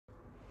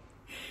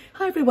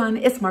Hi everyone,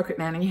 it's Margaret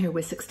Manning here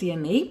with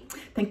 60andMe.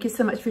 Thank you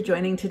so much for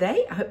joining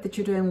today. I hope that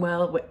you're doing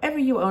well wherever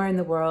you are in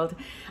the world.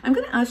 I'm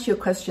going to ask you a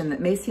question that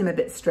may seem a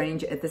bit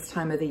strange at this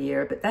time of the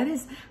year, but that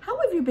is, how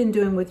have you been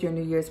doing with your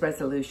New Year's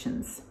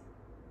resolutions?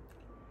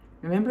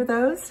 Remember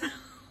those?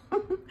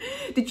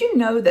 Did you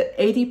know that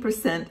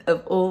 80%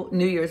 of all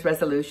New Year's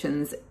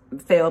resolutions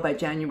fail by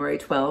January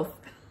 12th?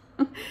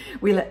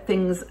 We let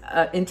things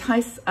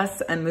entice us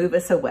and move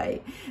us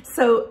away.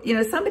 So,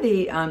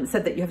 somebody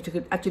said that you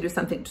have to do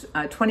something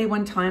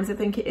 21 times, I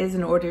think it is,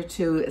 in order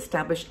to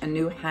establish a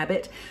new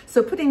habit.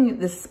 So putting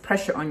this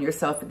pressure on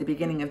yourself at the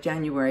beginning of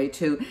January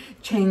to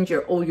change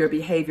all your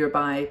behavior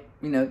by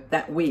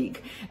that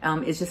week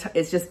is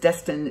just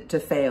destined to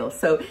fail.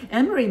 So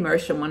Anne-Marie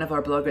Mersham, one of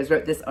our bloggers,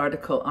 wrote this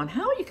article on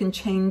how you can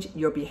change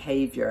your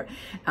behavior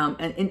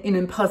and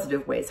in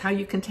positive ways, how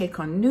you can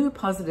take on new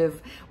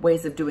positive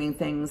ways of doing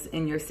things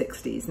in your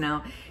 60s.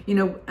 Now,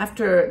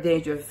 after the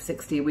age of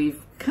 60,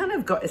 we've kind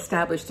of got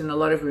established in a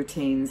lot of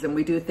routines, and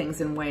we do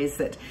things in ways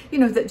that,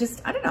 that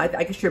just, I don't know,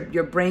 I guess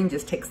your brain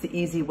just takes the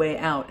easy way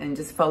out and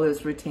just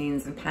follows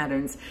routines and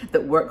patterns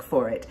that work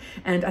for it.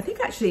 And I think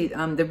actually,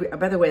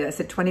 by the way, I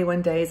said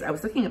 21 days. I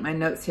was looking at my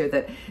notes here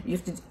that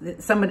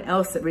someone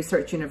else at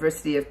Research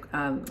University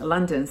of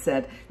London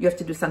said you have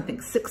to do something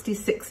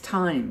 66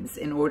 times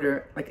in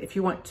order, like if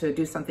you want to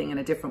do something in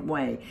a different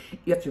way,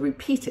 you have to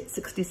repeat it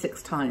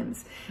 66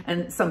 times.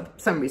 And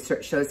some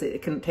research shows that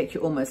it can take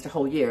you almost a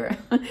whole year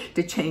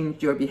to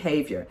change your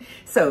behavior.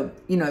 So,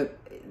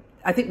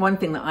 I think one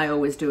thing that I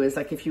always do is,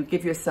 like, if you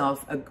give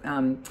yourself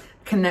a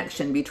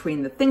connection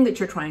between the thing that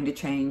you're trying to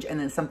change and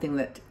then something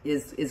that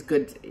is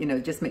good,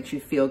 just makes you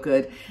feel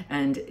good,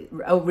 and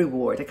a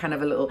reward, a kind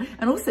of a little,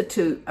 and also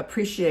to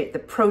appreciate the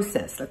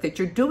process, like that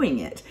you're doing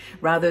it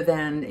rather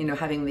than,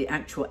 having the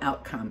actual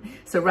outcome.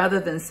 So rather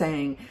than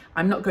saying,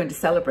 I'm not going to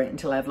celebrate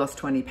until I've lost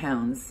 20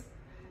 pounds,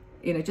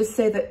 just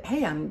say that,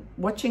 hey, I'm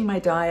watching my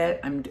diet,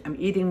 I'm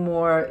eating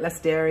less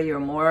dairy or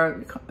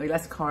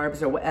less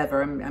carbs or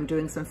whatever, I'm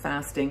doing some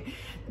fasting.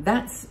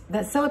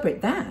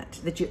 Celebrate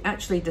that you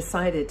actually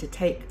decided to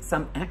take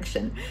some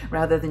action,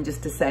 rather than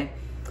just to say,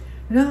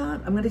 no,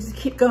 I'm going to just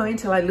keep going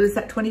until I lose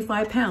that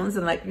 25 pounds.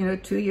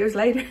 And 2 years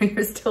later,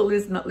 you're still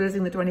not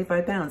losing the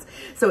 25 pounds.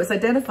 So it's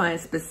identifying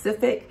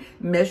specific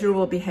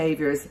measurable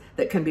behaviors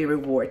that can be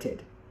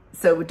rewarded.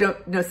 So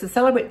so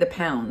celebrate the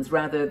pounds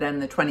rather than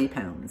the 20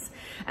 pounds.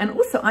 And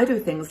also I do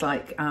things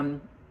like, I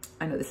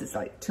know this is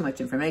like too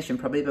much information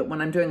probably, but when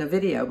I'm doing a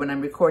video, when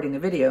I'm recording a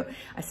video,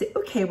 I say,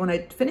 okay, when I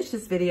finish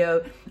this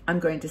video, I'm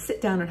going to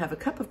sit down and have a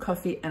cup of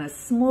coffee and a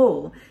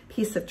small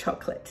piece of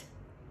chocolate.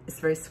 It's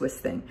a very Swiss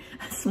thing,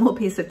 a small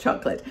piece of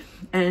chocolate.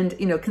 And,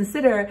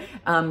 consider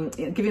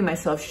giving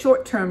myself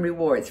short-term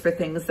rewards for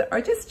things that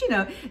are just,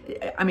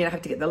 I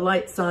have to get the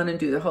lights on and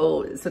do the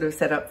whole sort of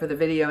setup for the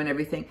video and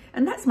everything.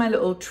 And that's my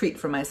little treat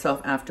for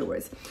myself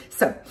afterwards.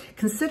 So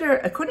consider,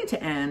 according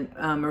to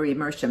Anne-Marie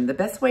Mersham,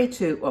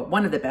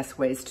 one of the best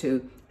ways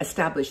to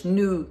establish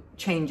new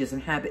changes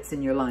and habits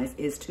in your life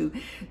is to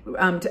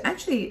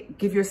actually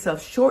give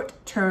yourself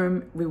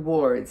short-term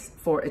rewards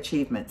for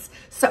achievements.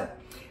 So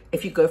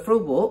if you go for a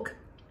walk,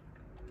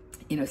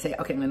 say,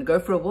 okay, I'm going to go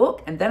for a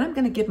walk, and then I'm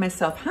going to give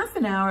myself half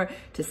an hour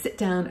to sit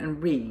down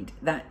and read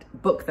that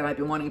book that I've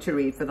been wanting to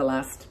read for the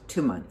last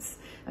 2 months.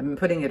 I've been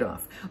putting it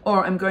off.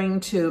 Or I'm going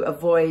to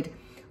avoid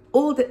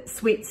all the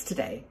sweets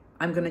today.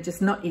 I'm going to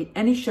just not eat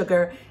any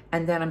sugar,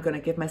 and then I'm going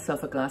to give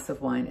myself a glass of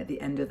wine at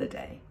the end of the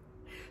day.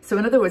 So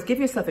in other words, give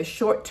yourself a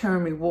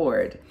short-term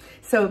reward.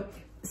 So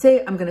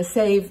say I want to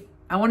save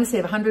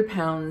 100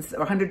 pounds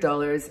or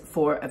 $100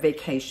 for a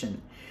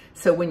vacation.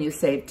 So when you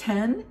save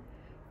 10,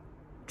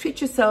 treat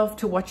yourself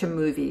to watch a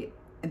movie.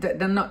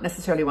 They're not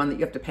necessarily one that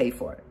you have to pay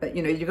for, but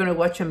you're going to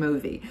watch a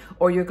movie,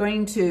 or you're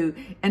going to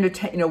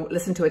entertain,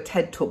 listen to a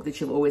TED talk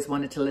that you've always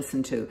wanted to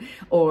listen to,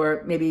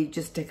 or maybe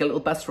just take a little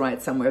bus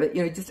ride somewhere. But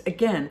just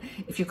again,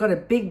 if you've got a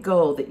big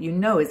goal that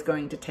is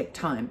going to take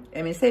time.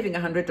 saving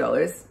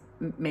 $100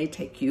 may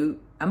take you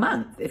a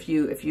month if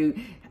you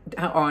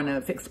are on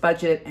a fixed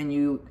budget and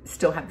you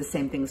still have the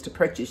same things to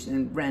purchase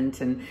and rent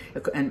and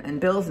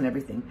bills and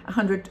everything.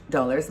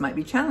 $100 might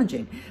be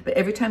challenging, but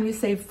every time you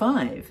save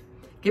 5,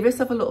 give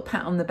yourself a little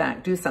pat on the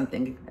back, do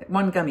something,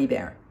 one gummy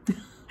bear,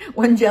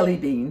 one jelly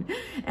bean.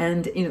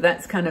 And,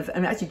 that's kind of,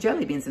 actually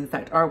jelly beans, in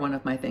fact, are one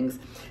of my things.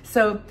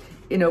 So,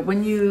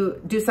 when you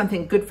do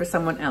something good for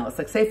someone else,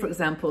 like say, for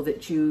example,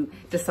 that you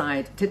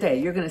decide today,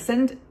 you're going to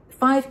send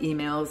 5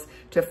 emails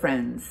to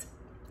friends,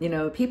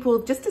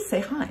 people, just to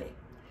say hi.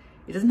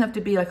 It doesn't have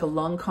to be like a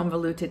long,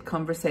 convoluted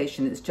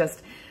conversation. It's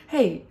just,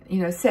 hey,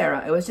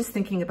 Sarah, I was just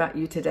thinking about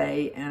you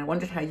today, and I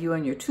wondered how you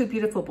and your 2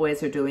 beautiful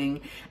boys are doing,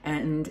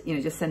 and,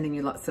 just sending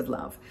you lots of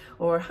love.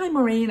 Or, hi,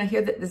 Maureen, I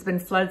hear that there's been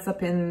floods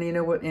up in,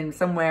 in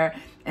somewhere,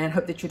 and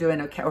hope that you're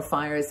doing okay, or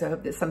fires. I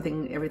hope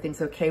that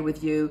everything's okay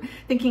with you.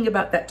 Thinking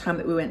about that time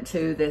that we went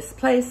to this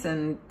place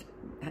and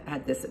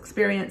had this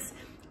experience.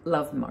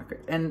 love marker.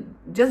 And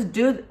just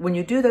when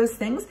you do those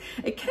things,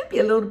 it can be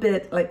a little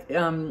bit like, you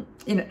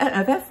know,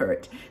 of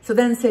effort. So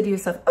then say to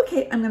yourself,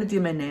 okay, I'm going to do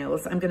my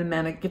nails. I'm going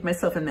to give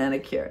myself a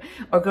manicure,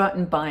 or go out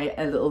and buy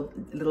a little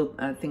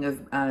thing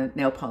of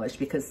nail polish,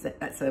 because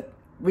that's a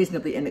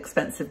reasonably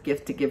inexpensive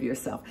gift to give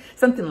yourself.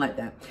 Something like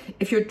that.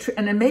 If you're,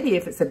 and then maybe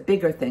if it's a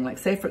bigger thing, like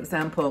say, for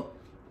example,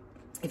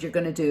 if you're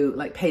going to do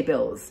like pay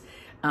bills,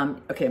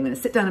 okay, I'm going to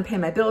sit down and pay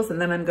my bills, and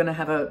then I'm going to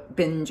have a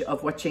binge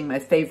of watching my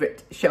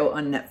favorite show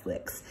on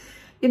Netflix.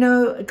 You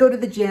know, go to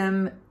the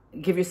gym,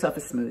 give yourself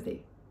a smoothie.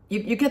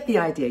 You get the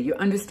idea. You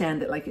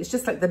understand that, like, it's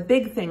just like the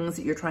big things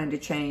that you're trying to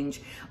change,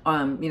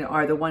 you know,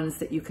 are the ones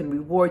that you can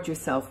reward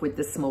yourself with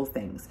the small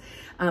things.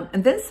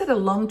 And then set a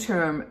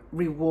long-term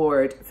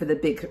reward for the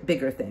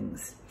bigger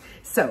things.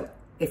 So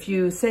if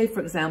you say, for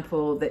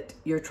example, that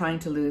you're trying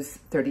to lose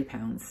 30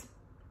 pounds,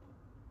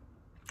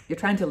 you're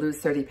trying to lose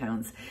 30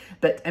 pounds,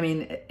 but I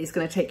mean, it's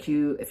going to take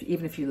you,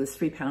 even if you lose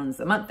 3 pounds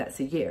a month, that's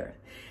a year.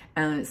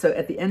 So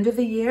at the end of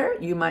the year,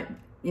 you might,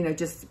 you know,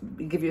 just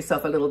give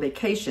yourself a little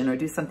vacation or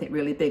do something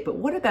really big. But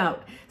what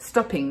about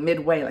stopping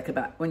midway, like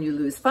about when you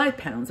lose 5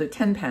 pounds or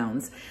 10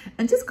 pounds,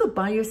 and just go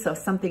buy yourself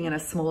something in a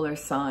smaller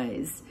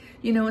size?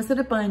 You know, instead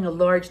of buying a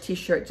large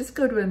t-shirt, just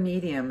go to a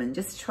medium and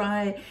just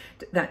try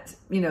that,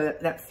 you know,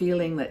 that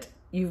feeling that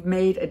you've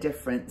made a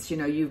difference. You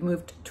know, you've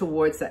moved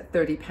towards that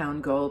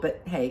 30-pound goal,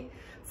 but hey,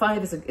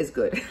 5 is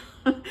good.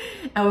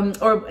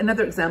 Or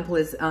another example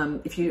is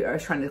if you are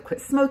trying to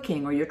quit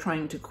smoking, or you're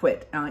trying to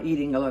quit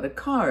eating a lot of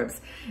carbs.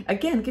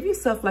 Again, give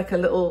yourself like a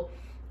little,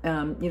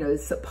 you know,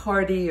 it's a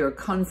party or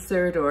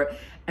concert,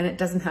 and it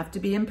doesn't have to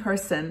be in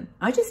person.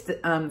 I just,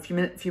 a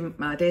few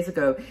days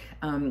ago,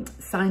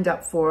 signed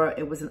up for,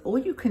 it was an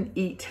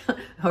all-you-can-eat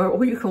or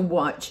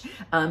all-you-can-watch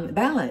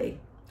ballet.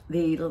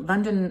 The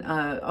London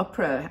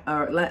Opera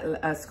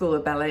School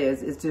of Ballet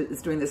is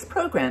doing this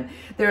program.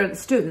 Their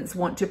students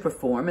want to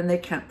perform, and they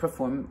can't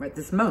perform at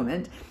this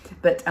moment,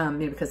 but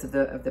because of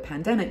the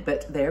pandemic.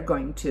 But they're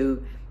going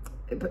to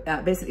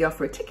basically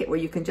offer a ticket where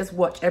you can just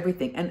watch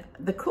everything. And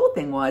the cool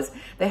thing was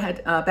they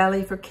had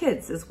ballet for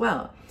kids as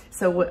well.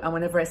 So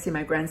whenever I see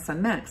my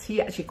grandson Max,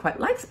 he actually quite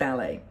likes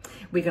ballet.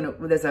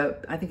 There's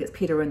I think it's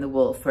Peter and the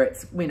Wolf, or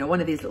it's, you know,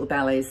 one of these little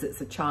ballets that's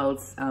a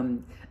child's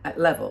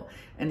level.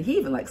 And he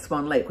even likes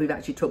Swan Lake. We've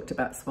actually talked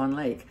about Swan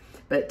Lake.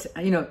 But,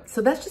 you know,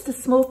 so that's just a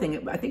small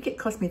thing. I think it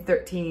cost me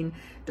 $13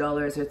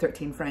 or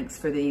 13 francs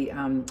for the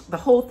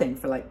whole thing,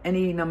 for like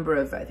any number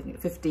of, I think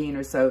 15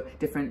 or so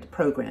different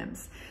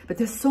programs. But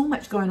there's so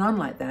much going on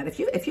like that. If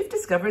you've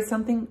discovered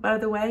something, by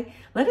the way,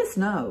 let us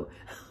know.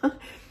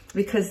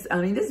 Because, I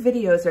mean, these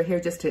videos are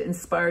here just to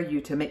inspire you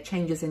to make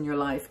changes in your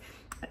life.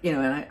 You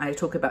know, and I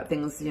talk about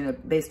things, you know,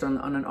 based on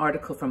an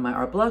article from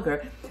our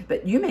blogger,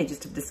 but you may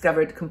just have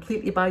discovered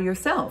completely by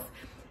yourself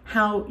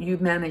how you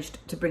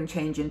managed to bring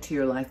change into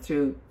your life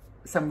through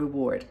some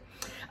reward.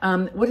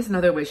 What is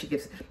another way she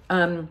gives?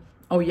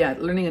 Oh yeah,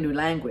 learning a new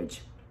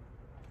language.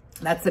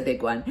 That's a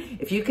big one.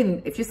 If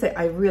you say,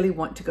 I really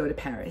want to go to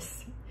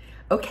Paris.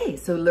 Okay,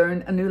 so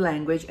learn a new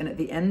language, and at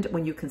the end,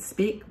 when you can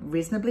speak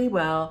reasonably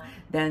well,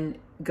 then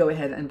go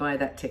ahead and buy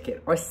that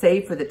ticket, or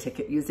save for the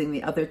ticket using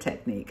the other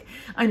technique.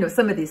 I know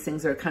some of these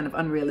things are kind of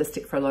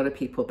unrealistic for a lot of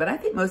people, but I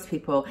think most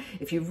people,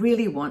 if you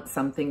really want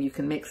something, you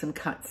can make some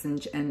cuts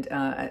and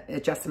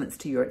adjustments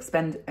to your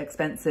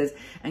expenses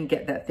and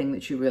get that thing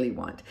that you really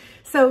want.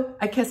 So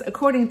I guess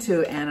according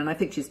to Anne, and I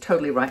think she's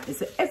totally right, is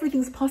that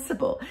everything's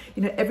possible.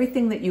 You know,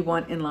 everything that you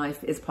want in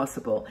life is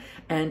possible,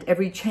 and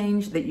every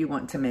change that you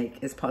want to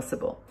make is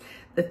possible.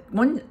 The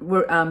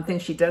one thing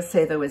she does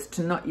say, though, is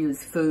to not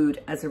use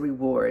food as a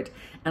reward.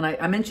 And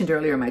I mentioned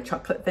earlier my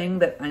chocolate thing,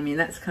 that, I mean,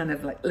 that's kind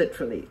of like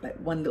literally like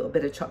one little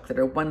bit of chocolate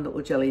or one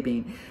little jelly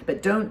bean.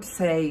 But don't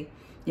say,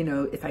 you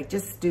know, if I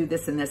just do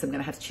this and this, I'm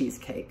going to have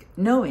cheesecake.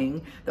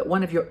 Knowing that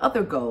one of your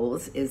other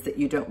goals is that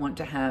you don't want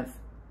to have,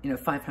 you know,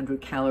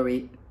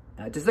 500-calorie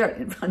dessert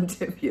in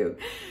front of you.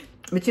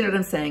 But you know what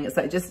I'm saying? It's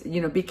like, just,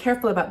 you know, be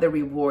careful about the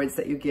rewards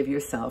that you give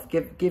yourself.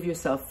 Give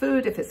yourself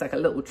food if it's like a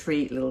little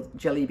treat, little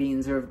jelly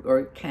beans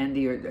or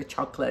candy or a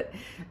chocolate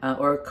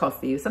or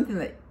coffee, or something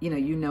that,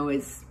 you know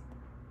is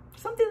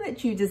something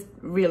that you just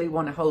really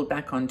want to hold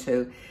back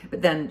onto.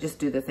 But then just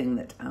do the thing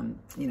that,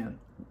 you know,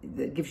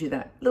 that gives you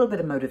that little bit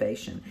of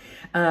motivation.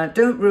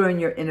 Don't ruin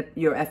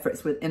your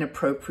efforts with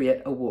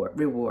inappropriate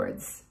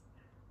rewards.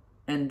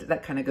 And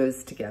that kind of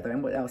goes together.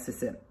 And what else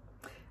is it?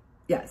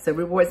 Yeah, so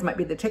rewards might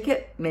be the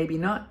ticket, maybe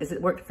not. Has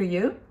it worked for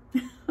you?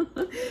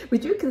 What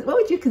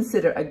would you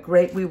consider a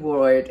great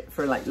reward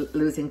for like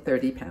losing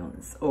 30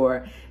 pounds,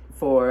 or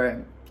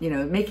for, you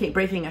know,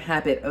 breaking a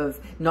habit of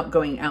not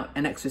going out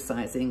and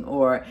exercising,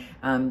 or,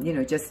 you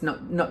know, just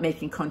not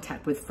making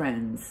contact with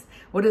friends?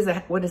 What is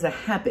a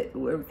habit?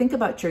 Think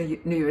about your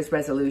New Year's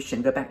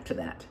resolution. Go back to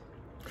that.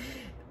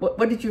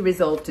 What did you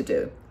resolve to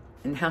do?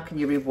 And how can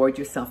you reward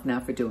yourself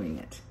now for doing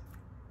it?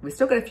 We've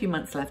still got a few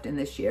months left in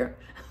this year.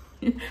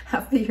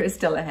 Half the year is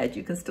still ahead.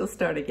 You can still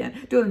start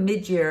again. Do a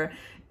mid-year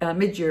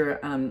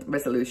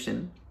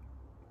resolution.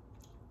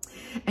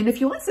 And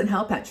if you want some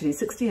help, actually,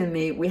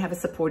 60andMe, we have a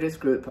supporters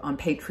group on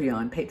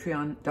Patreon,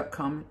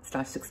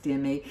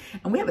 patreon.com/60andMe.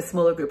 And we have a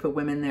smaller group of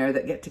women there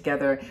that get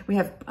together. We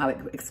have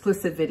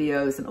exclusive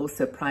videos and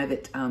also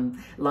private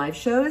live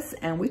shows.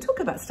 And we talk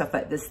about stuff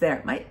like this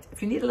there.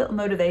 If you need a little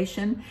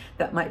motivation,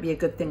 that might be a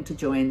good thing to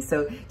join.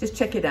 So just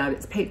check it out.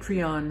 It's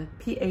Patreon,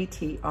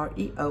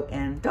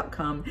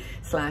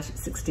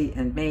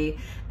 patreon.com/60andMe.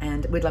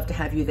 And we'd love to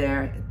have you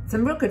there.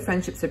 Some real good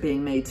friendships are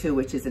being made too,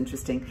 which is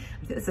interesting.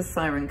 There's a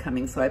siren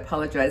coming, so I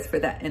apologize for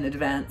that in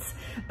advance.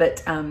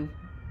 But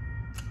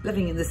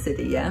living in the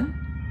city, yeah?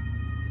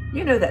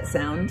 You know that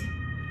sound.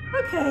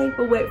 Okay,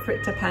 we'll wait for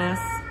it to pass.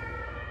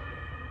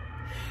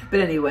 But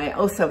anyway,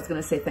 also I was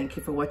going to say thank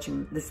you for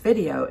watching this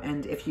video.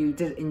 And if you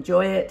did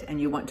enjoy it and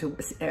you want to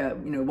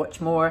watch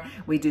more,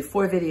 we do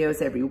 4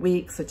 videos every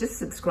week. So just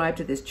subscribe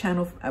to this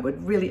channel. I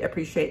would really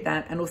appreciate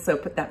that. And also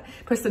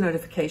press the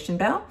notification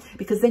bell,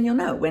 because then you'll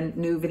know when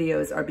new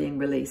videos are being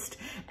released.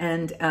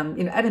 And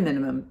at a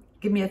minimum,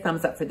 give me a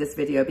thumbs up for this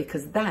video,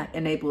 because that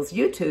enables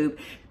YouTube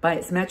by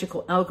its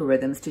magical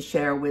algorithms to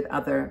share with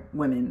other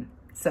women.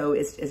 So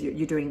you're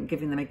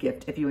giving them a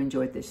gift if you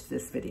enjoyed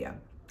this video.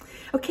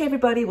 Okay,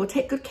 everybody, well,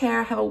 take good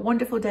care. Have a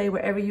wonderful day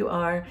wherever you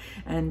are,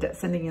 and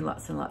sending you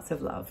lots and lots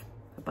of love.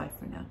 Bye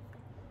for now.